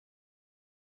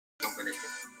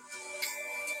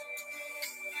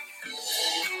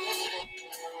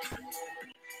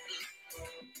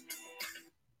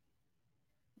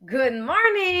Good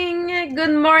morning.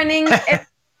 Good morning,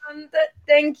 everyone.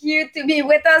 Thank you to be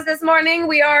with us this morning.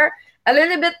 We are a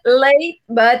little bit late,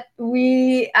 but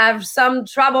we have some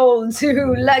trouble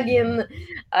to log in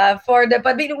for the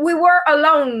podcast. We were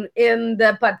alone in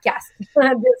the podcast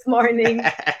this morning.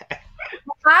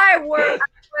 I was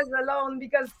alone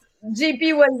because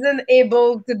GP wasn't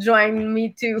able to join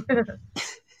me too.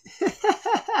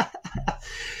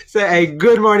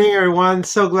 Good morning, everyone.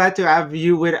 So glad to have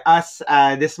you with us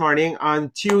this morning on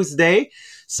Tuesday.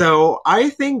 So, I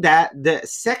think that the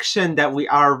section that we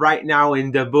are right now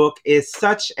in the book is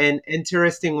such an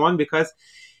interesting one because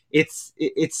it's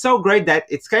so great that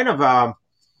it's kind of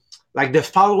like the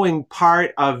following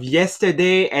part of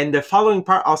yesterday and the following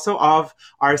part also of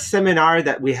our seminar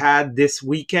that we had this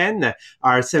weekend,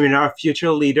 our seminar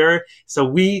Future Leader. So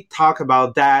we talk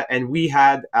about that, and we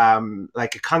had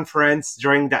like a conference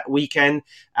during that weekend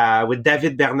with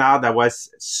David Bernard that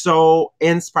was so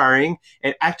inspiring.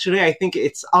 And actually, I think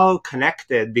it's all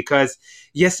connected because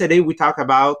yesterday we talked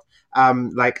about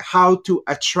like how to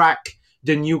attract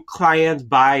the new client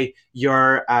by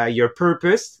your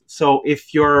purpose. So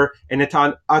if you're an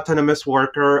autonomous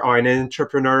worker or an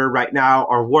entrepreneur right now,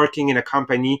 or working in a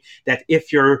company, that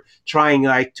if you're trying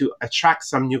like to attract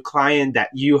some new client,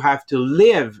 that you have to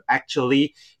live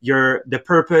actually the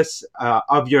purpose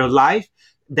of your life,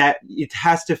 that it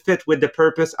has to fit with the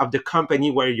purpose of the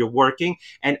company where you're working,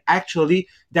 and actually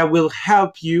that will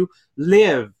help you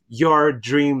live your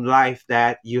dream life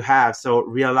that you have. So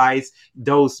realize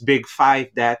those big five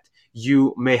that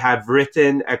you may have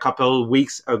written a couple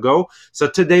weeks ago. So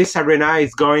today, Sabrina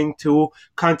is going to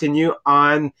continue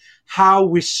on how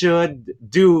we should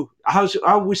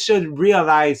how we should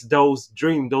realize those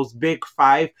dreams, those big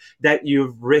five that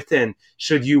you've written.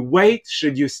 Should you wait?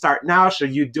 Should you start now?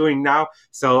 Should you doing now?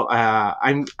 So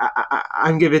I'm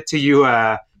give it to you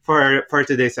for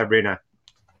today, Sabrina.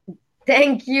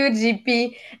 Thank you,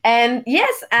 GP. And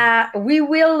yes, we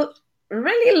will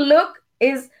really look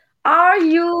is are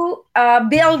you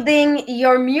building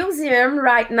your museum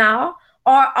right now,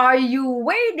 or are you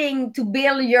waiting to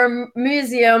build your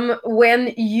museum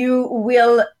when you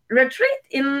will retreat?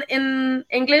 In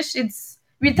English, it's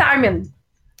retirement.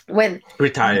 When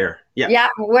Retire. Yeah. yeah,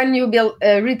 when you build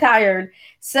retired.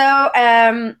 So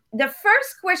the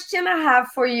first question I have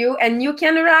for you, and you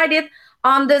can write it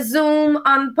on the Zoom,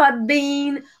 on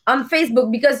Podbean, on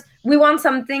Facebook, because we want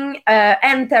something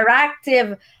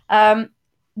interactive.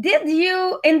 Did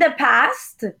you in the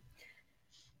past,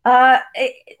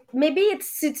 maybe it's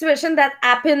situation that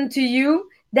happened to you,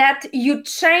 that you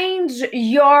change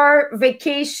your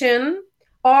vacation,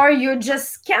 or you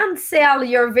just cancel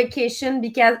your vacation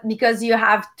because you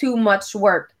have too much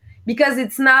work, because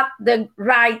it's not the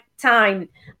right time?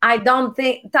 I don't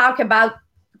think talk about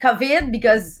COVID,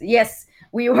 because yes,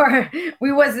 we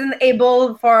wasn't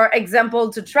able, for example,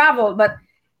 to travel. But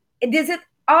does it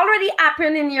already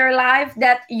happen in your life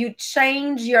that you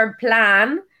change your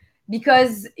plan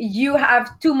because you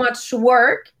have too much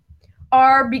work,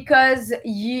 or because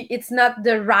it's not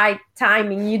the right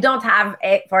timing, you don't have,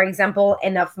 for example,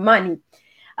 enough money?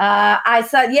 I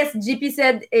said yes, GP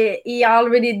said he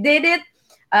already did it.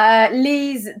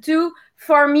 Liz too.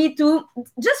 For me too.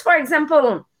 Just for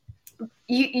example,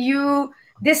 you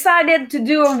decided to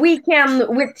do a weekend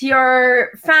with your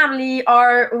family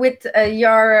or with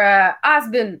your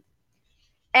husband,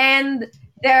 and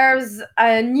there's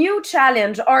a new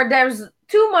challenge, or there's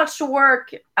too much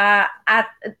work at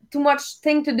too much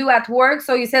thing to do at work,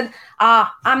 so you said,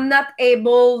 I'm not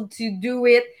able to do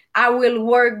it, I will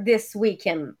work this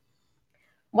weekend.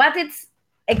 What it's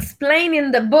explained in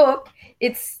the book,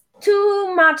 it's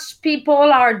too much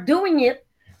people are doing it.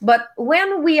 But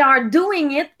when we are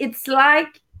doing it, it's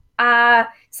like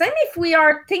same if we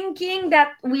are thinking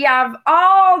that we have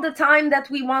all the time that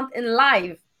we want in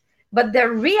life, but the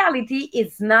reality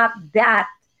is not that.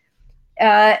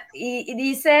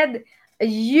 He said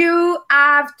you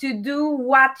have to do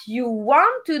what you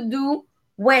want to do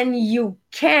when you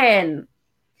can,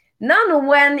 none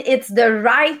when it's the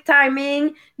right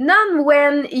timing, none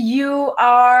when you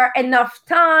are enough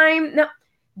time, no,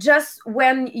 just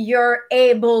when you're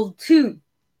able to.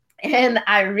 And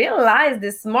I realized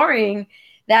this morning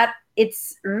that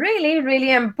it's really,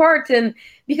 really important,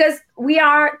 because we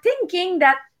are thinking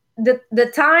that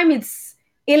the time is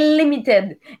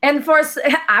unlimited. And for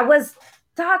I was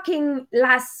talking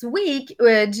last week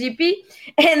with GP,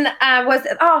 and I was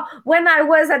when I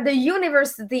was at the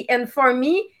university, and for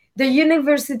me the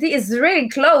university is really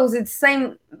close. It's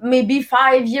same maybe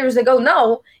 5 years ago.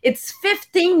 No, it's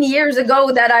 15 years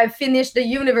ago that I finished the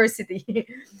university.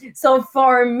 So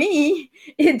for me,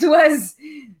 it was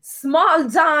small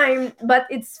time, but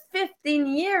it's 15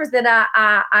 years that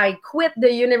I quit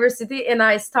the university and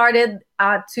I started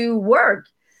to work.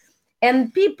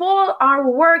 And people are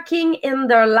working in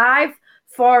their life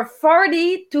for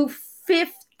 40 to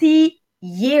 50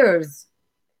 years.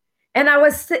 And I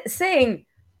was saying,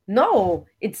 no,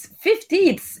 it's 50,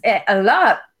 it's a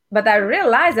lot. But I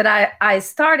realized that I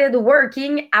started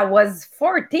working, I was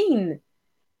 14.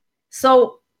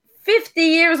 So 50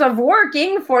 years of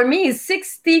working for me is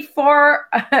 64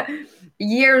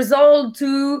 years old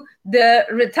to the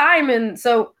retirement.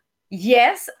 So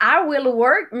yes, I will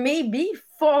work maybe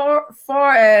for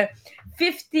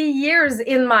 50 years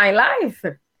in my life.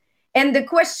 And the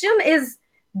question is,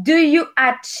 do you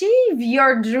achieve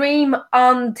your dream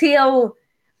until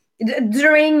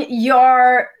during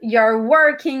your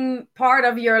working part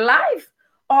of your life,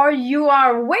 or you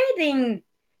are waiting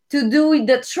to do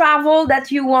the travel that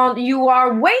you want, you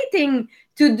are waiting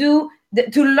to do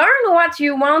to learn what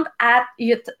you want at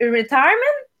your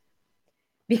retirement?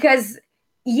 Because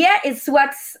yeah, it's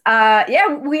what's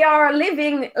yeah, we are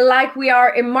living like we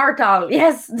are immortal.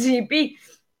 Yes, GP.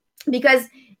 Because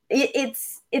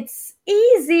it's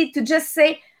easy to just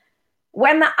say,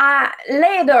 when I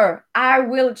later I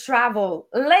will travel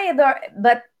later,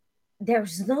 but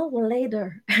there's no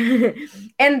later.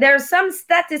 And there's some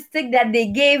statistic that they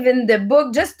gave in the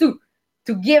book just to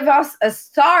give us a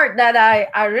start, that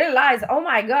I realized, oh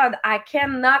my god, I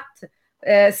cannot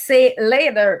say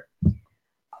later.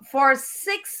 For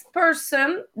 6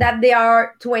 person that they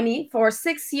are 20, for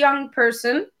 6 young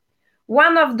person,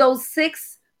 one of those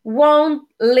 6 won't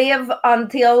live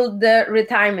until the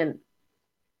retirement.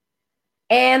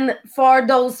 And for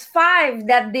those 5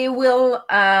 that they will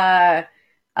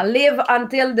live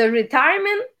until the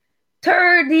retirement,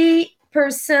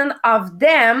 30% of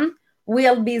them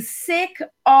will be sick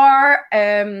or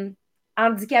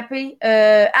handicapé,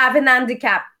 have an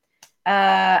handicap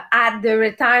at the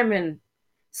retirement.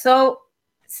 So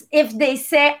if they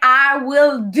say, I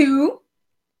will do,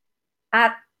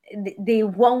 they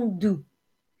won't do.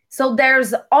 So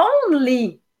there's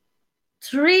only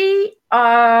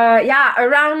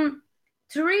around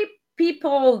 3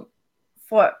 people,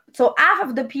 so half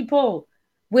of the people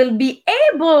will be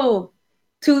able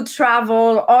to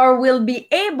travel or will be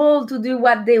able to do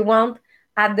what they want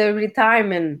at the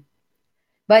retirement.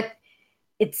 But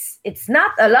it's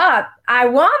not a lot. I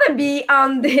want to be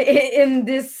on in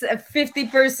this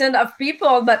 50% of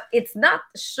people, but it's not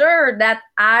sure that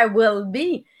I will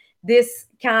be this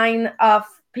kind of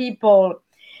people.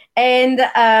 And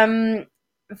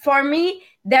for me,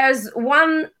 there's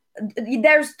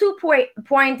 2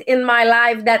 point in my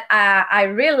life that I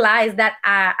realized that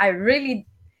I really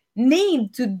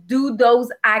need to do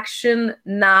those action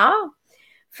now.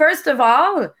 First of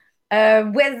all,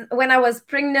 when I was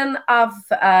pregnant of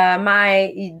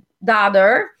my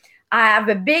daughter, I have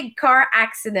a big car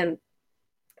accident,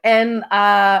 and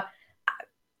I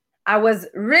was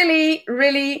really,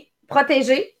 really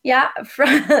protégée. Yeah,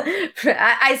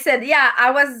 I said, yeah,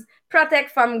 I was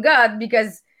protect from God,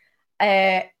 because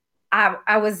I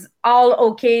was all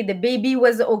okay. The baby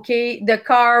was okay. The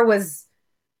car was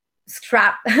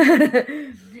scrapped.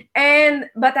 And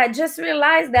but I just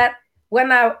realized that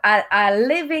when I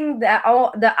leaving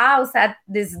the house at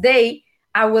this day,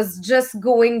 I was just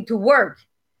going to work.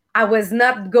 I was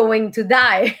not going to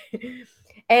die.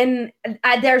 And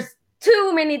there's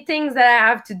too many things that I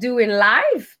have to do in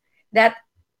life, that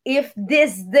if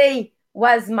this day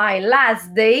was my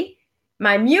last day,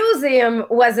 my museum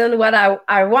wasn't what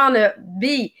I want to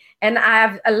be. And I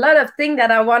have a lot of things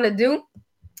that I want to do.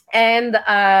 And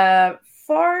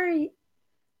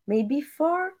maybe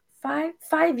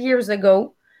 5 years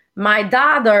ago, my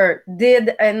daughter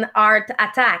did an heart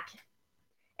attack.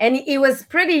 And he was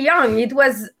pretty young. It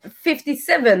was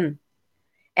 57.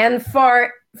 And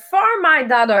for my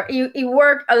daughter, he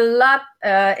worked a lot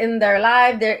in their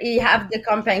life. He have the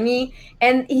company,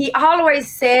 and he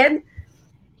always said,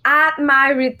 at my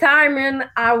retirement,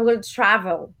 I will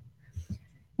travel.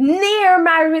 Near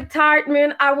my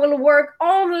retirement, I will work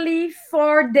only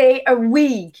 4 days a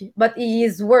week, but he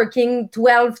is working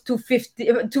 12 to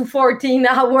 15 to 14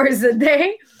 hours a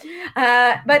day.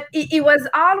 But he was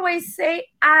always say,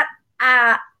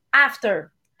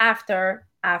 after,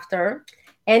 after.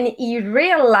 And he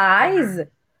realized,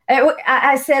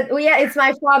 I said, oh yeah, it's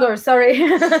my father, sorry.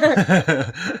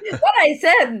 What I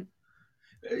said.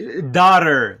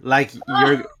 Daughter, like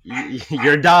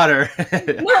your daughter.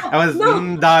 No, I was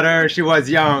no. daughter. She was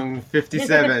young,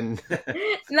 57.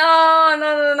 No, no,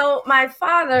 no, no. My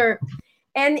father.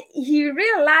 And he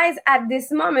realized at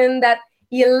this moment that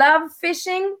he loved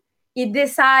fishing. He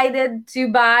decided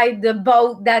to buy the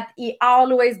boat that he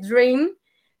always dreamed.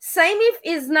 Same if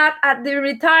he's not at the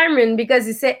retirement, because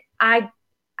he said, I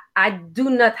do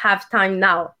not have time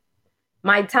now.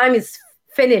 My time is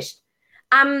finished.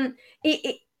 Um,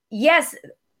 yes,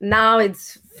 now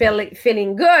it's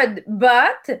feeling good,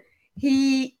 but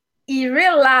he he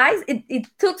realized it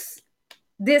took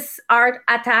this art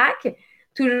attack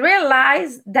to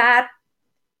realize that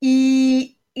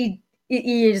he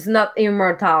is not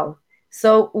immortal.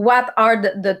 So what are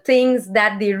the things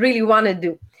that they really want to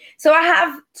do? So I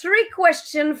have three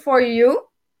questions for you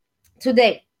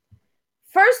today.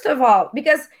 First of all,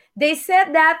 because they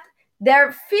said that there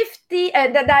are 50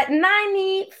 that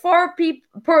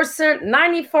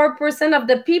 94% of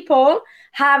the people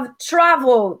have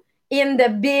traveled in the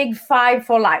big five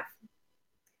for life.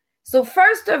 So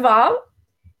first of all,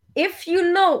 if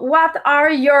you know what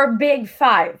are your big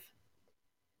five,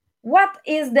 what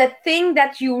is the thing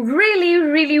that you really,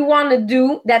 really want to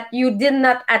do that you did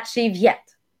not achieve yet?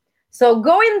 So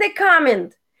go in the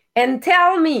comment and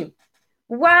tell me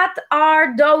what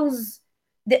are those,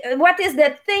 what is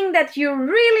the thing that you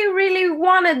really, really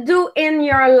want to do in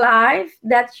your life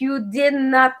that you did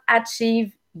not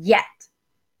achieve yet?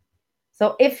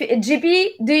 So if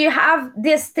GP, do you have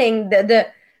this thing,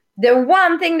 the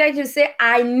one thing that you say,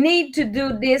 I need to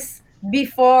do this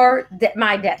before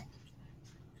my death?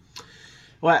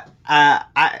 Well,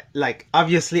 I like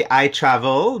obviously I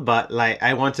travel, but like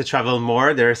I want to travel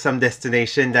more. There are some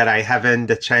destination that I haven't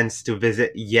the chance to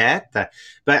visit yet,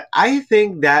 but I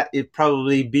think that it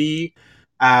probably be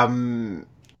um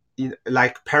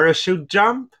like parachute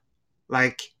jump.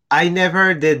 Like I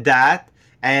never did that,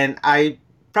 and I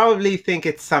probably think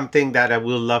it's something that I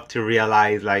will love to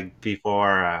realize like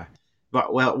before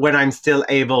but well when I'm still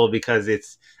able, because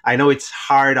it's I know it's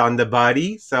hard on the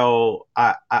body, so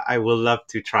I will love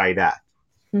to try that.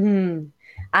 Mm-hmm.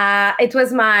 It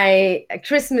was my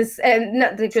Christmas,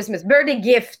 not the Christmas, birthday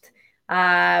gift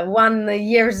 1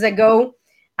 years ago.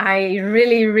 I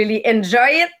really, really enjoy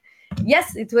it.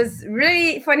 Yes, it was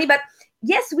really funny, but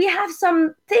yes, we have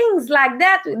some things like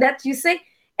that that you say,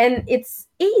 and it's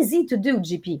easy to do,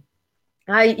 GP.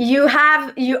 You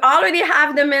already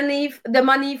have the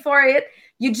money for it.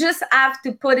 You just have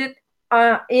to put it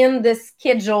in the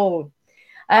schedule.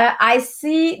 I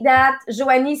see that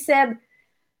Joanie said,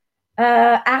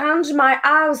 arrange my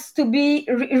house to be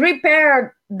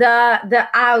repaired, the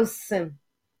house.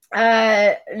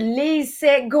 Lee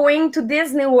said going to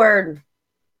Disney World.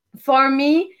 For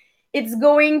me, it's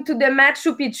going to the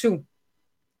Machu Picchu.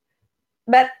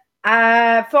 But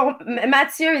for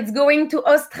Mathieu, it's going to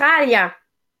Australia.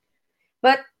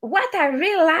 But what I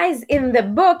realized in the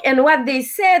book and what they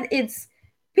said, it's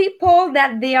people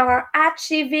that they are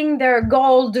achieving their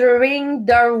goal during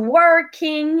their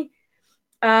working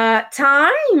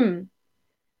time.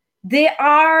 They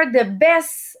are the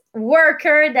best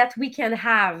worker that we can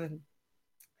have.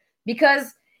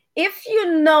 Because if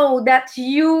you know that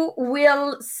you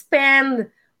will spend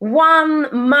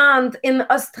 1 month in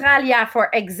Australia, for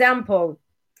example,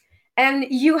 and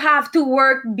you have to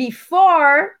work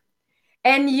before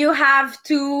and you have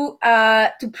to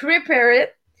prepare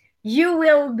it, you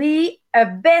will be a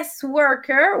best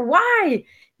worker. Why?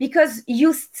 Because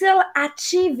you still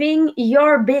achieving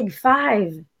your big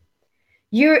five.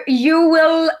 You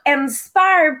will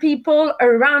inspire people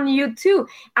around you too.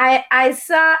 I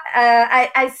saw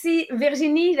I see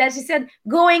Virginie that she said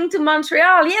going to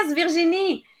Montreal. Yes,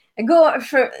 Virginie,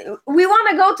 we want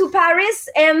to go to Paris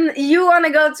and you want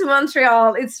to go to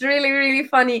Montreal. It's really, really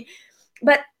funny.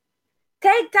 But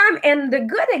take time, and the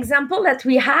good example that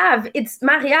we have, it's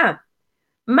Maria.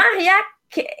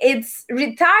 It's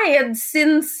retired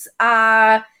since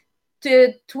to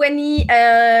 20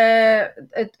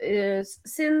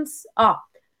 since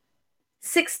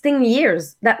 16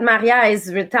 years that Maria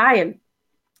is retired,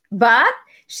 but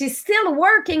she's still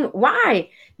working. Why?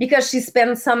 Because she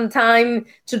spent some time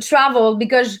to travel,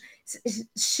 because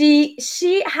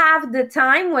she have the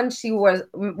time when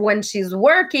she's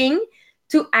working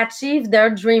to achieve their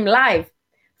dream life.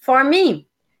 For me,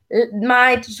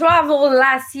 my travel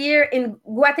last year in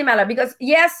Guatemala, because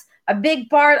yes, a big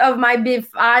part of my big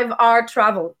five are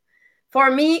travel.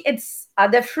 For me, it's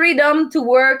the freedom to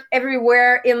work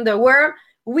everywhere in the world.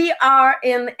 We are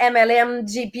in MLM,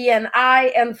 GP, and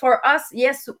I, and for us,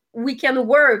 yes, we can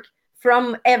work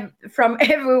from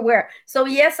everywhere. So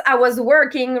yes, I was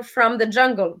working from the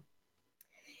jungle.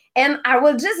 And I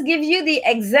will just give you the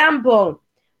example.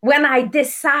 When I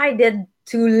decided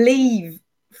to leave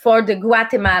for the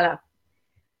Guatemala,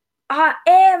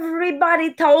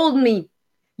 everybody told me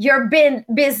your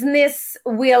business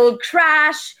will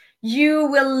crash, you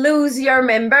will lose your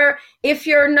member. If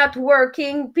you're not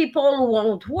working, people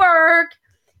won't work.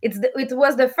 It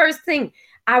was the first thing.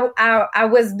 I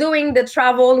was doing the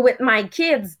travel with my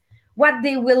kids. What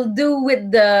they will do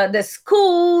with the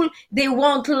school, they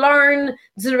won't learn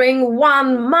during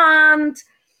 1 month.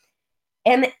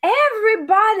 And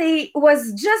everybody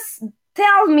was just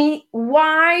tell me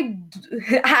why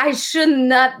I should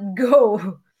not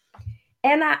go.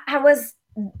 And I was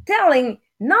telling,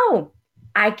 no,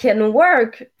 I can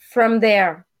work from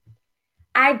there.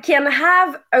 I can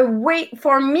have a way.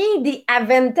 For me, the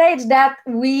advantage that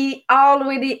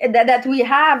that we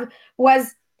have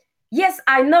was, yes,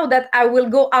 I know that I will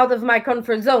go out of my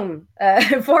comfort zone.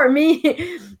 For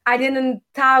me, I didn't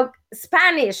talk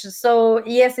Spanish. So,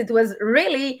 yes, it was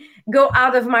really go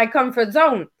out of my comfort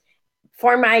zone.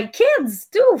 For my kids,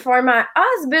 too, for my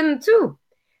husband, too.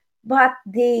 But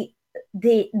the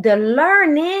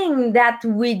learning that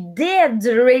we did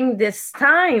during this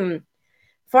time,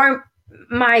 for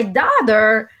my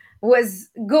daughter was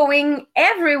going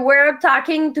everywhere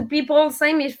talking to people,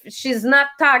 same if she's not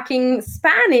talking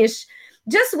Spanish,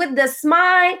 just with the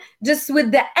smile, just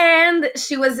with the hand,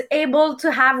 she was able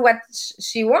to have what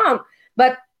she want.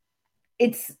 But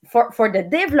it's for the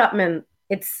development,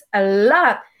 it's a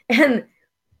lot. And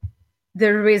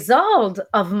the result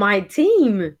of my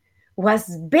team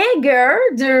was bigger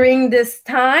during this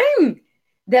time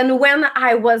than when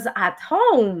I was at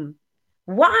home.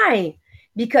 Why?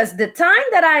 Because the time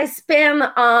that I spent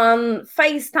on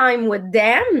FaceTime with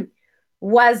them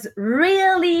was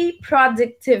really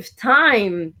productive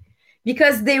time,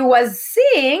 because they was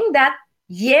seeing that,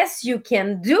 yes, you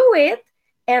can do it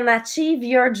and achieve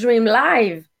your dream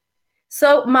life.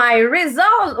 So my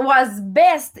result was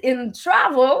best in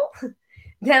travel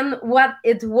than what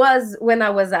it was when I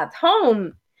was at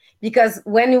home. Because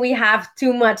when we have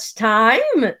too much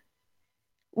time,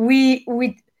 we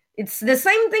it's the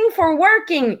same thing for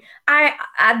working. I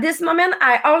At this moment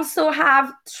I also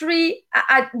have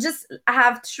I just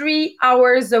have 3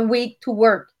 hours a week to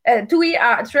work, 3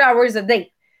 hours a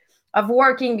day of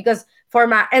working, because for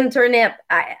my internet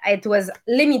it was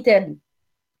limited.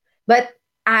 But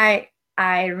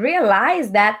I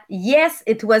realized that, yes,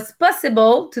 it was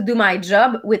possible to do my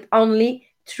job with only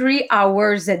 3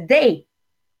 hours a day.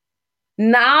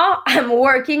 Now I'm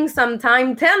working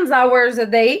sometimes 10 hours a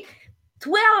day,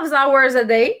 12 hours a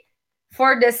day,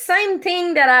 for the same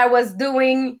thing that I was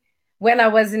doing when I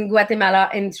was in Guatemala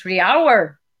in 3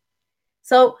 hours.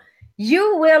 So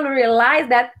you will realize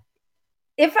that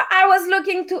if I was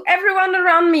looking to everyone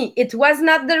around me, it was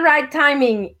not the right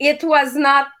timing. It was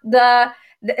not the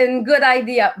good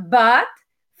idea. But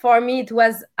for me, it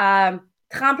was a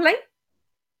trampoline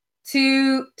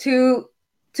to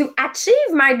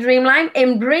achieve my dream life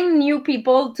and bring new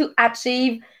people to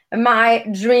achieve my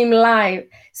dream life.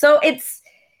 So it's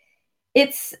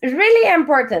really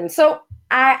important. So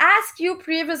I asked you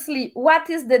previously, what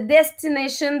is the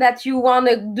destination that you want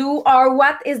to do, or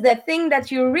what is the thing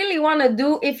that you really want to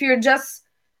do if you just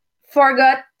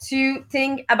forgot to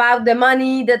think about the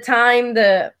money, the time,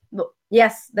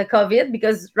 yes, the COVID,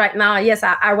 because right now, yes,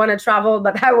 I want to travel,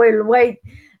 but I will wait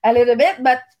a little bit.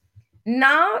 But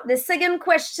now the second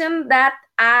question that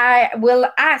I will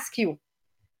ask you,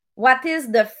 what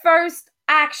is the first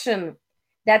action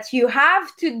that you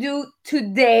have to do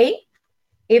today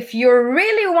if you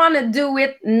really want to do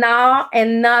it now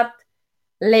and not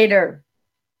later?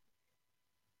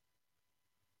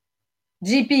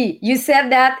 GP, you said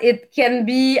that it can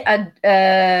be a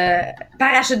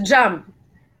parachute jump.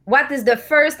 What is the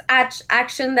first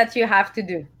action that you have to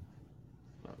do?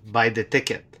 Buy the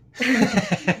ticket.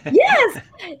 Yes,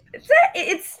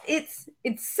 it's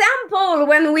simple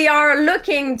when we are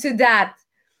looking to that.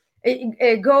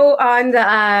 Go on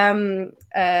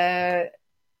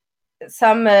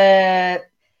some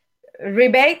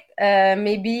rebate,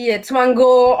 maybe a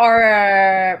Twango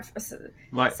or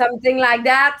something like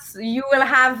that. You will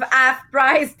have half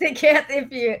price ticket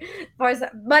if you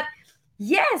but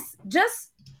yes,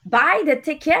 just buy the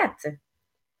ticket.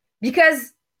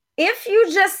 Because if you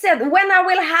just said, when I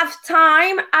will have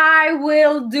time, I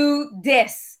will do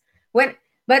this.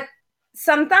 But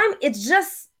sometimes it's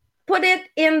just put it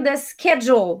in the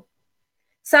schedule.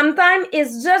 Sometimes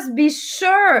it's just be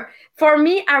sure. For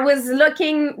me, I was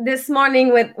looking this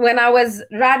morning when I was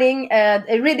reading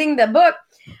the book.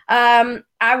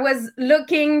 I was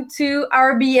looking to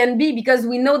Airbnb, because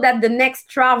we know that the next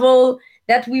travel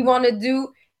that we want to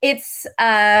do, it's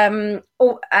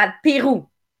at Peru.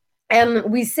 And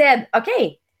we said,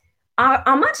 okay,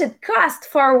 how much it cost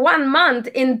for 1 month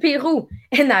in Peru?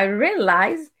 And I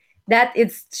realized that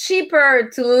it's cheaper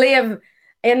to live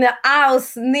in a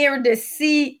house near the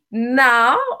sea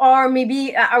now, or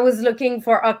maybe I was looking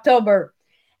for October.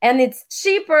 And it's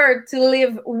cheaper to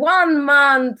live 1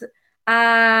 month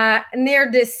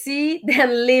near the sea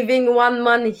than living 1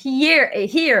 month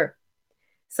here.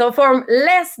 So for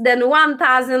less than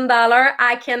 $1,000,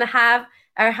 I can have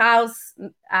a house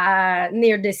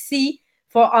near the sea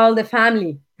for all the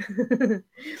family.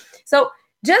 So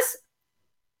just,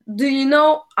 do you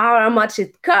know how much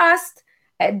it cost?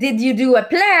 Did you do a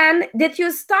plan? Did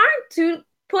you start to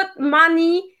put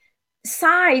money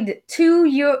side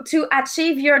to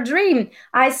achieve your dream?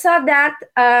 I saw that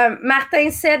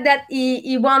Martin said that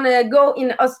he want to go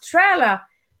in Australia.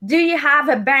 Do you have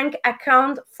a bank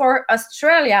account for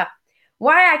Australia?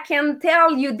 Why I can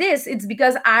tell you this? It's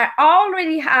because I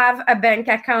already have a bank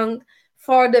account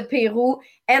for the Peru,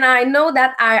 and I know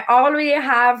that I already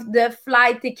have the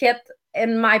flight ticket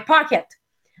in my pocket.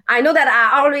 I know that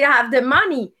I already have the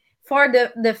money for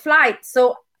the flight.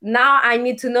 So now I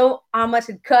need to know how much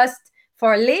it costs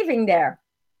for living there.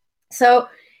 So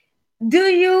do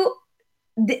you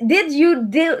did you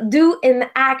do an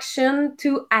action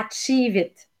to achieve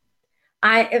it?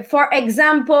 For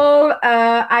example,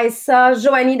 I saw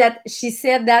Joanie that she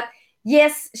said that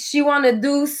yes, she want to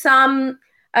do some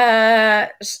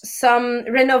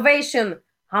renovation.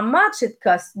 How much it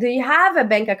costs? Do you have a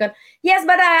bank account? Yes,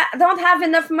 but I don't have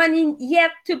enough money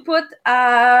yet to put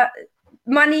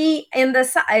money in the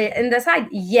side.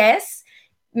 Yes,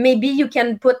 maybe you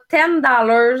can put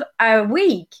 $10 a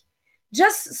week.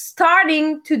 Just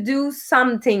starting to do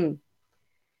something.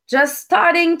 Just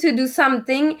starting to do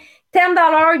something.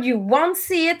 $10, you won't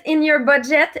see it in your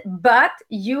budget, but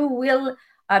you will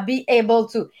be able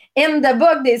to. In the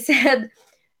book, they said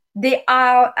they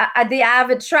have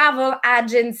a travel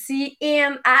agency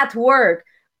in at work.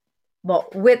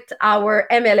 But with our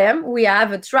MLM, we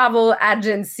have a travel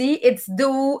agency. It's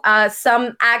do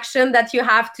some action that you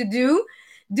have to do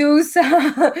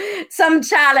some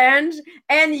challenge,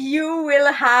 and you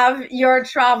will have your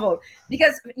travel.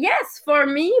 Because yes, for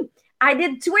me, I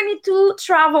did 22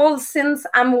 travels since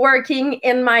I'm working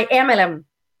in my MLM.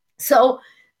 So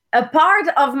a part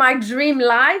of my dream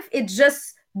life, it's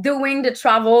just doing the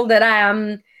travel that I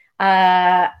am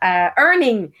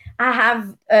earning. I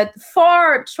have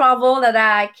 4 travel that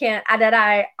I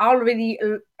already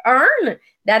earn,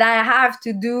 that I have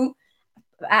to do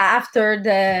after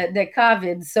the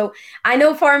COVID. So I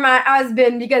know for my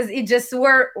husband, because he just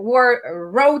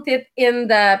wrote it in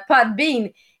the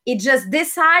Podbean, he just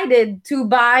decided to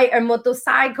buy a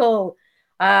motorcycle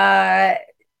 1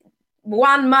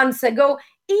 month ago.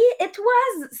 It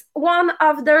was one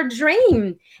of their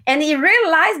dream, and he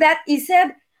realized that, he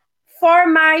said, for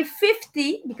my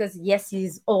 50, because yes,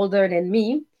 he's older than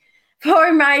me,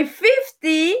 for my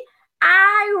 50,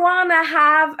 I want to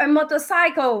have a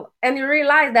motorcycle. And he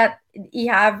realized that he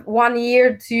have 1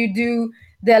 year to do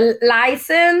the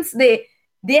license. They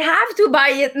have to buy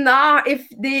it now if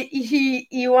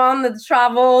he want to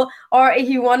travel, or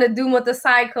he want to do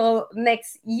motorcycle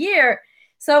next year.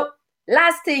 So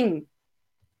last thing,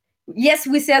 yes,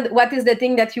 we said what is the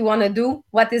thing that you want to do,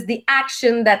 what is the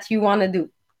action that you want to do.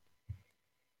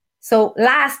 So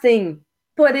last thing,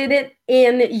 put it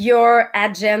in your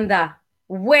agenda.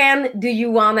 When do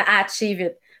you want to achieve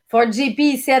it? For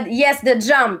GP said, yes, the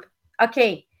jump.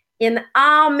 Okay, in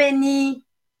how many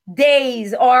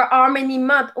days or how many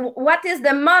months? What is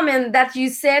the moment that you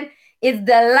said it's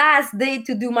the last day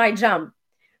to do my jump?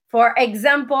 For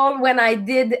example, when I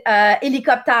did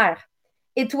helicopter,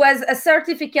 it was a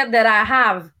certificate that I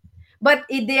have, but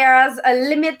there's a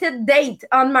limited date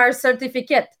on my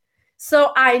certificate.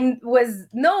 So I was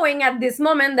knowing at this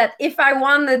moment that if I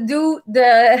want to do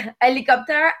the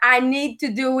helicopter, I need to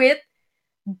do it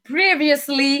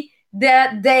previously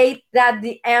the date at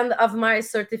the end of my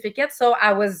certificate. So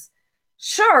I was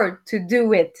sure to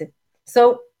do it.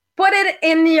 So put it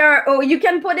in your, or you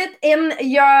can put it in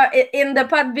the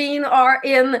Podbean or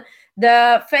in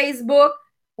the Facebook.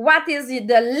 What is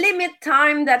the limit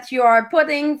time that you are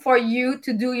putting for you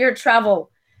to do your travel,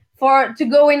 to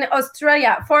go in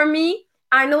Australia? For me,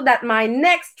 I know that my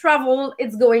next travel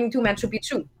is going to Machu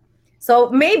Picchu. So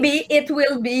maybe it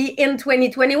will be in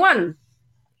 2021.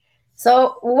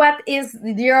 So what is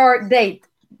your date,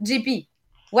 GP?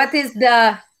 What is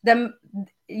the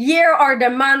year or the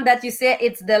month that you say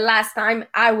it's the last time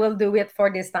I will do it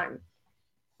for this time?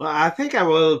 Well, I think I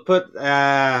will put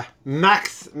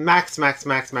max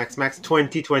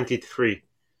 2023.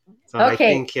 So I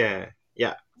Okay. think,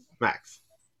 yeah, Max.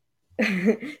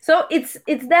 So it's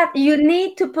that you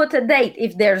need to put a date.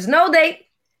 If there's no date,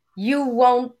 you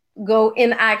won't go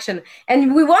in action.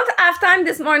 And we won't have time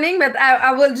this morning, but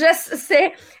I will just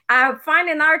say I find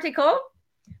an article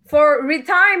for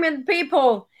retirement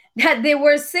people that they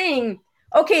were saying,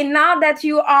 okay, now that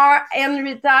you are in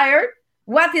retired,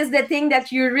 what is the thing that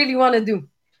you really want to do?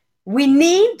 We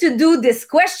need to do this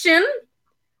question,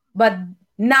 but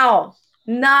now,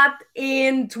 not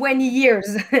in 20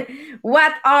 years.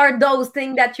 What are those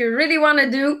things that you really want to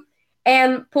do,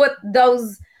 and put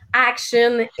those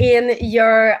action in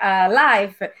your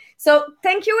life? So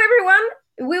thank you,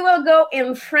 everyone. We will go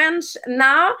in French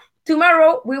now.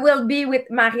 Tomorrow we will be with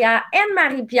Maria and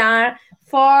Marie-Pierre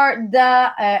for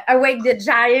the Awake the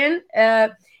Giant,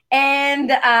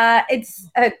 and it's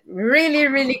a really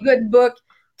really good book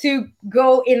to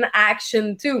go in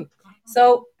action too.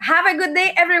 So have a good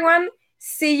day, everyone.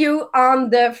 See you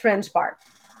on the French part.